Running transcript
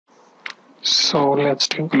So let's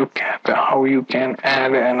take a look at how you can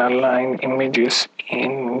add and align images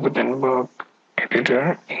in Gutenberg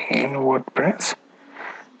editor in WordPress.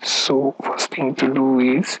 So first thing to do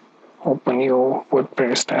is open your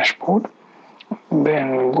WordPress dashboard,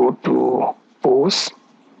 then go to posts.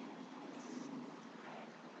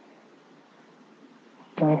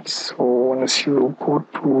 Okay, so once you go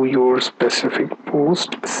to your specific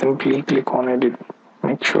post, simply click on edit.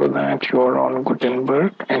 Make sure that you are on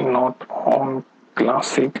Gutenberg and not on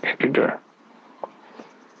classic editor.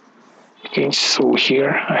 Okay, so here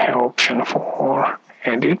I have option for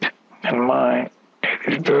edit, and my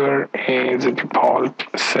editor is default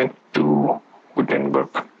set to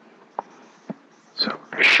Gutenberg. So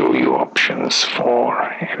to show you options for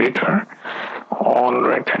editor, on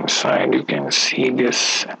right hand side you can see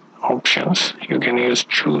this options. You can use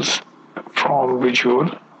choose from visual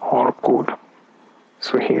or code.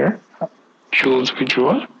 So here choose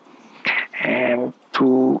visual, and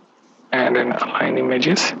to add and align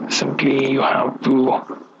images, simply you have to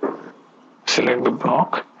select the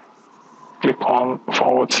block, click on /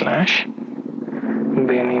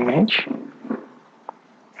 then image,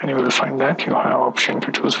 and you will find that you have option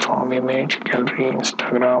to choose from image, gallery,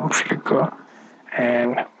 Instagram, Flickr,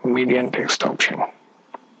 and media and text option.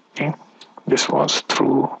 Okay, this was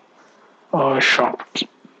through a short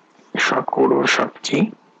code or short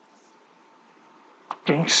key.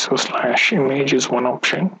 Okay, so / image is one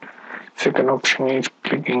option. Second option is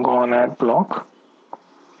clicking on add block,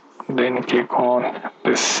 then click on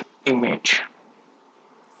this image.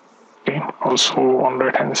 Okay, also on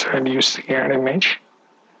right hand side you see add image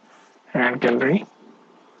and gallery.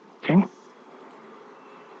 Okay,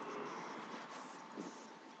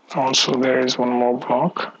 also there is one more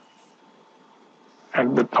block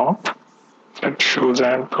at the top that shows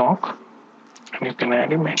add block, and you can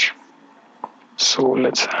add image. So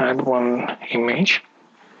let's add one image.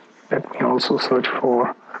 Let me also search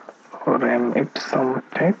for some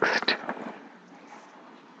text.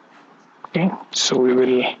 Okay, so we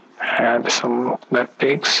will add some that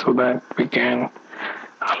text so that we can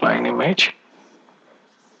align image.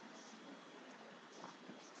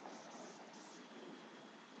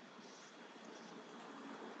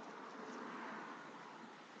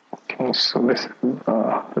 Okay, so this is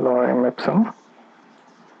lorem ipsum.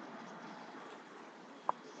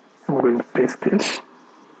 I'm going to paste this.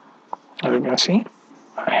 As you can see,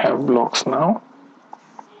 I have blocks now.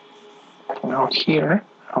 Now here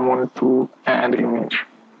I want to add image.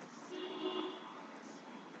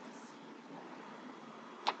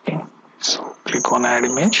 Okay, so click on add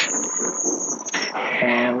image,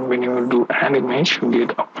 and when you do add image you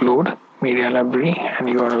get upload, media library, and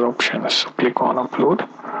URL options. So click on upload.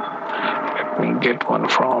 Let me get one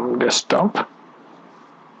from desktop,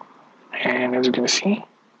 and as you can see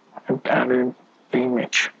I've added the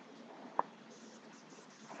image.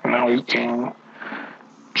 Now you can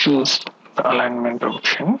choose the alignment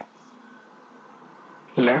option,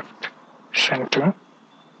 left, center,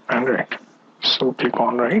 and right. So click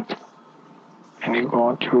on right, and you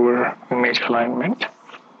got your image alignment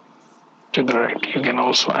to the right. You can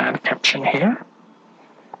also add caption here.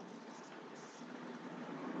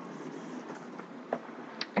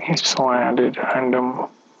 Okay, so I added random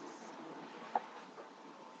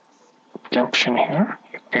caption here.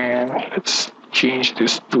 Let's change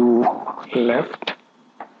this to left.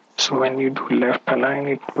 So when you do left align,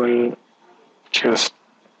 it will just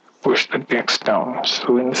push the text down.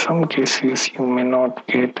 So in some cases you may not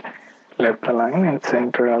get left align, and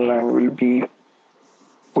center align will be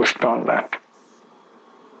pushed on that.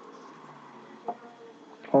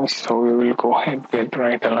 Okay, so we will go ahead with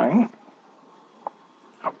right align,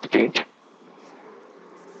 update,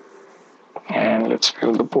 and let's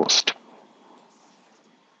view the post.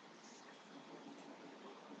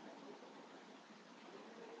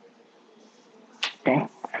 Okay,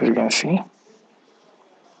 as you can see,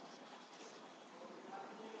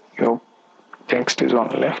 your text is on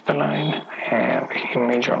left align and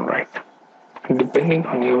image on right. Depending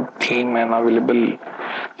on your theme and available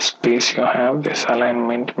space you have, this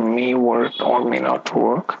alignment may work or may not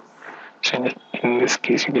work. So in this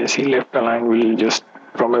case, you can see left align will just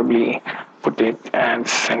probably put it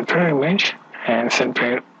as center image, and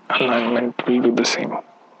center alignment will do the same.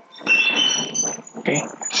 Okay,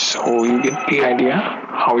 so you get the idea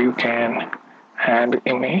how you can add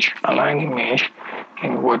image, align image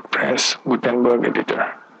in WordPress Gutenberg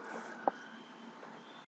editor.